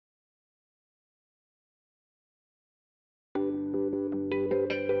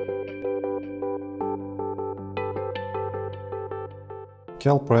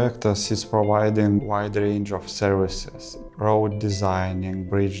Kelprojektas is providing a wide range of services: road designing,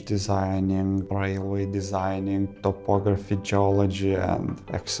 bridge designing, railway designing, topography, geology, and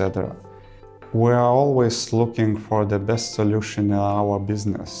etc. We are always looking for the best solution in our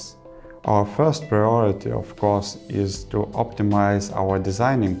business. Our first priority, of course, is to optimize our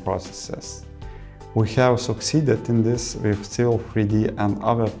designing processes. We have succeeded in this with Civil 3D and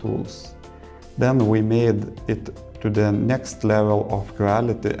other tools. Then we made it to the next level of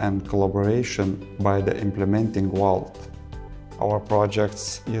quality and collaboration by the implementing Vault. Our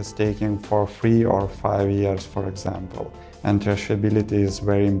projects is taking for 3 or 5 years, for example, and traceability is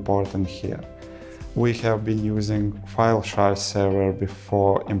very important here. We have been using file share server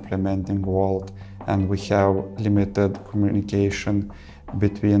before implementing Vault, and we have limited communication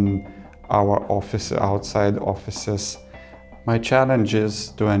between our outside offices. My challenge is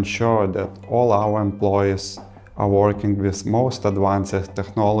to ensure that all our employees are working with most advanced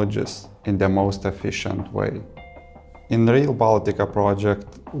technologies in the most efficient way. In Rail Baltica project,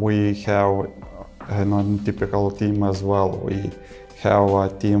 we have a non-typical team as well. We have a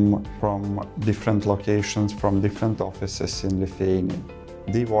team from different locations, from different offices in Lithuania.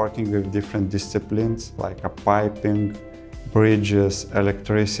 They working with different disciplines like piping, bridges,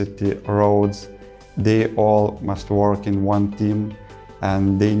 electricity, roads. They all must work in one team,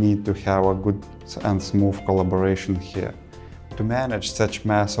 and they need to have a good and smooth collaboration here. To manage such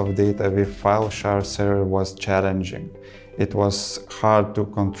mass of data with file share server was challenging. It was hard to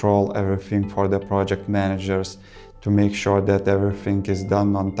control everything for the project managers, to make sure that everything is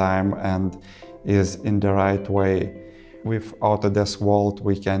done on time and is in the right way. With Autodesk Vault,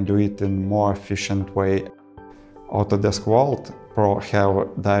 we can do it in a more efficient way. Autodesk Vault Pro have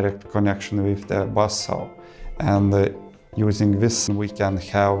direct connection with the buzzsaw, and using this we can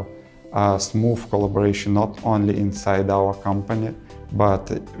have a smooth collaboration not only inside our company, but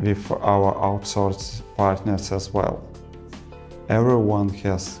with our outsourced partners as well. Everyone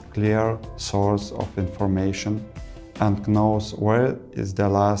has clear source of information and knows where is the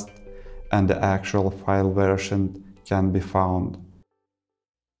last and the actual file version can be found.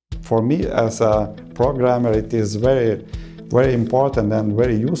 For me as a programmer, it is very important and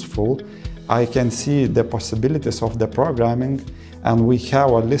very useful. I can see the possibilities of the programming, and we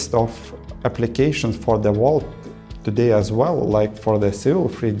have a list of applications for the Vault today as well, like for the Civil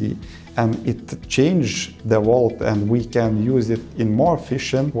 3D, and it changed the Vault, and we can use it in more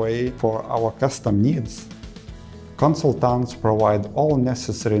efficient way for our custom needs. Consultants provide all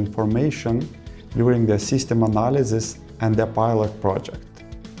necessary information during the system analysis and the pilot project.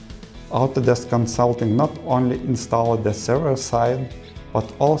 Autodesk Consulting not only installed the server side, but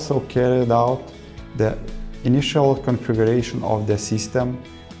also carried out the initial configuration of the system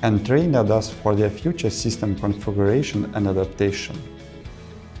and trained us for the future system configuration and adaptation.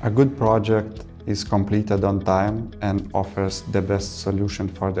 A good project is completed on time and offers the best solution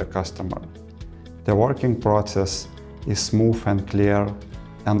for the customer. The working process is smooth and clear,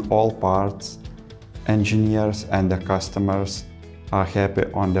 and all parts, engineers and the customers are happy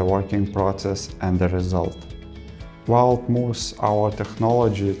on the working process and the result. Vault moves our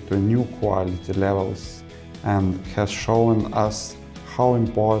technology to new quality levels and has shown us how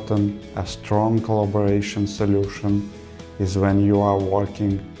important a strong collaboration solution is when you are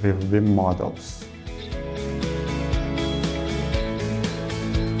working with BIM models.